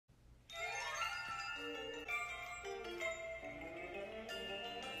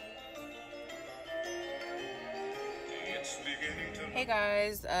Hey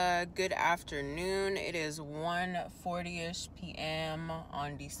guys, good afternoon. It is 1:40ish p.m.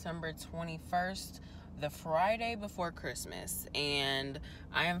 on December 21st, the Friday before Christmas, and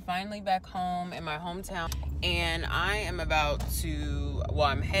I am finally back home in my hometown, and I am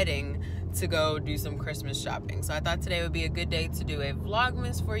I'm heading to go do some Christmas shopping. So I thought today would be a good day to do a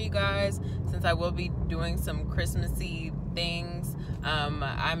Vlogmas for you guys, since I will be doing some Christmassy things.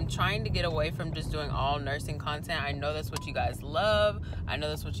 I'm trying to get away from just doing all nursing content. I know that's what you guys love. I know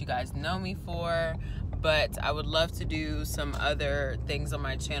that's what you guys know me for, but I would love to do some other things on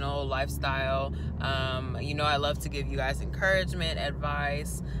my channel, lifestyle. I love to give you guys encouragement,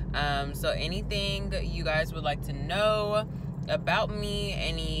 advice. So anything you guys would like to know about me,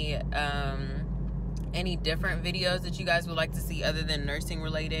 any different videos that you guys would like to see other than nursing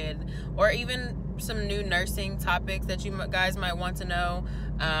related, or even some new nursing topics that you guys might want to know.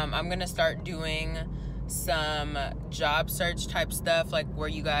 I'm gonna start doing some job search type stuff, like where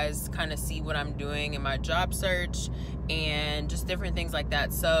you guys kind of see what I'm doing in my job search and just different things like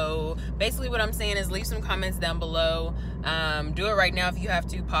that. So basically what I'm saying is leave some comments down below. Do it right now if you have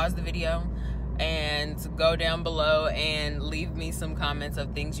to. Pause the video and go down below and leave me some comments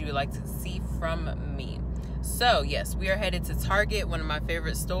of things you would like to see from me. So yes, we are headed to Target, one of my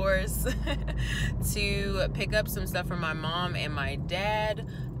favorite stores, to pick up some stuff from my mom and my dad.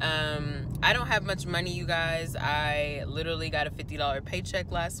 I don't have much money, you guys. I literally got a $50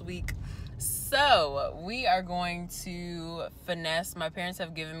 paycheck last week. So we are going to finesse. My parents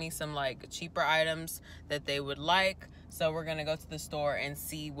have given me some like cheaper items that they would like. So we're gonna go to the store and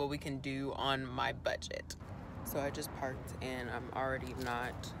see what we can do on my budget. So I just parked and I'm already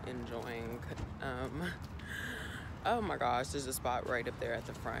not enjoying, oh my gosh, there's a spot right up there at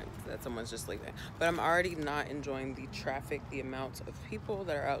the front that someone's just leaving. But I'm already not enjoying the traffic, the amount of people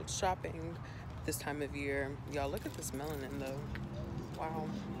that are out shopping this time of year. Y'all, look at this melanin though. Wow.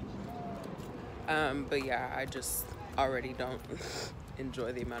 But yeah, I just already don't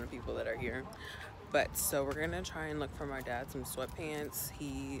enjoy the amount of people that are here. But so we're gonna try and look for my dad some sweatpants.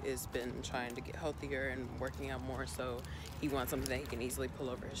 He has been trying to get healthier and working out more, so he wants something that he can easily pull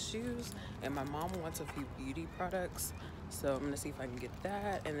over his shoes. And my mom wants a few beauty products, so I'm gonna see if I can get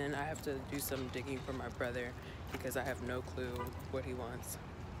that. And then I have to do some digging for my brother because I have no clue what he wants.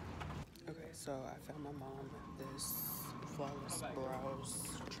 Okay, so I found my mom this flawless brows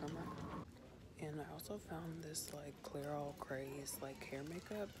trimmer. And I also found this like clear all craze like hair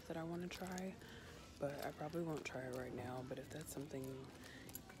makeup that I want to try. But I probably won't try it right now, but if that's something,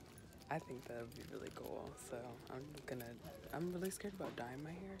 I think that would be really cool. So I'm really scared about dyeing my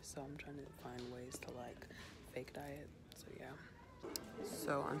hair, so I'm trying to find ways to like fake dye it, so yeah.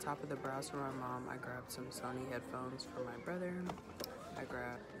 So on top of the brows for my mom, I grabbed some Sony headphones for my brother. I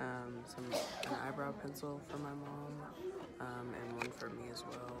grabbed an eyebrow pencil for my mom, and one for me as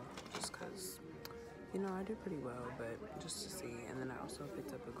well, just cause, you know, I do pretty well, but just to see. And then I also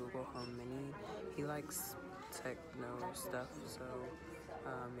picked up a Google Home Mini. He likes techno stuff, so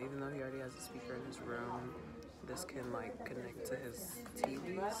even though he already has a speaker in his room, this can like connect to his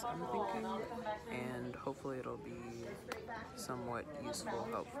TVs, I'm thinking, and hopefully it'll be somewhat useful,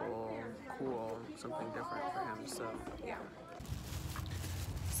 helpful, cool, something different for him. So yeah.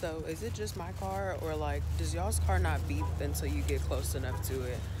 So is it just my car, or like does y'all's car not beep until you get close enough to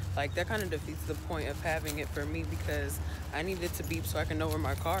it? Like that kind of defeats the point of having it for me, because I need it to beep so I can know where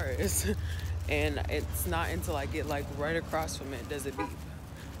my car is. And it's not until I get like right across from it does it beep,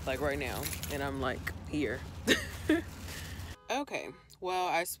 like right now, and I'm like here. Okay, well,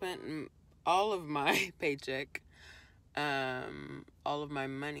 I spent all of my paycheck, all of my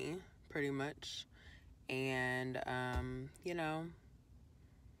money pretty much, and you know,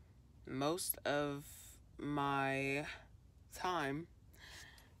 most of my time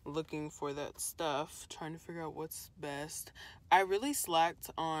looking for that stuff, trying to figure out what's best. I really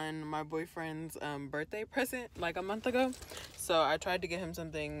slacked on my boyfriend's birthday present like a month ago, so I tried to get him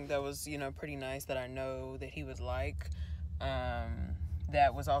something that was, you know, pretty nice, that I know that he would like,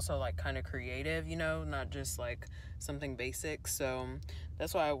 that was also like kind of creative, you know, not just like something basic. So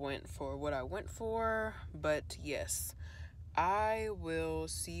that's why I went for what I went for. But yes, I will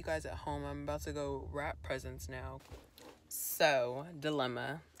see you guys at home. I'm about to go wrap presents now. So,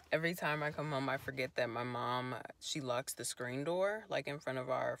 dilemma. Every time I come home, I forget that my mom, she locks the screen door, like in front of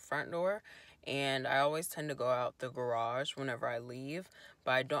our front door. And I always tend to go out the garage whenever I leave,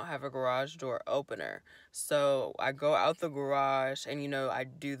 but I don't have a garage door opener. So I go out the garage and, you know, I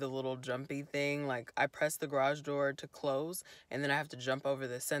do the little jumpy thing. Like I press the garage door to close, and then I have to jump over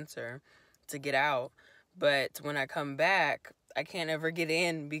the sensor to get out. But when I come back, I can't ever get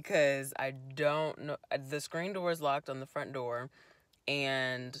in because I don't know. The screen door is locked on the front door,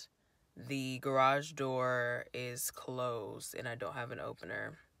 and the garage door is closed and I don't have an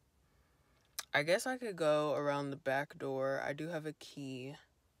opener. I guess I could go around the back door. I do have a key,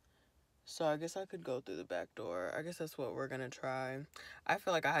 so I guess I could go through the back door. I guess that's what we're gonna try. I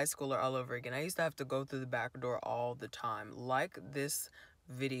feel like a high schooler all over again. I used to have to go through the back door all the time. Like this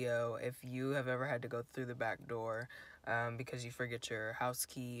video, if you have ever had to go through the back door because you forget your house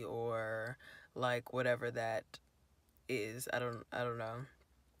key or like whatever that is. I don't know.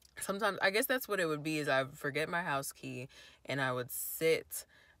 Sometimes I guess that's what it would be, is I would forget my house key and I would sit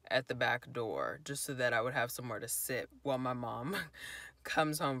at the back door just so that I would have somewhere to sit while my mom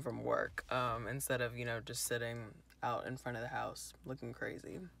comes home from work, instead of, you know, just sitting out in front of the house looking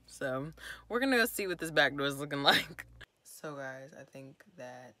crazy. So we're gonna go see what this back door is looking like. So guys, I think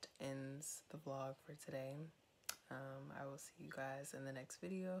that ends the vlog for today. I will see you guys in the next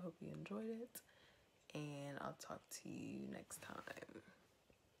video. Hope you enjoyed it, and I'll talk to you next time.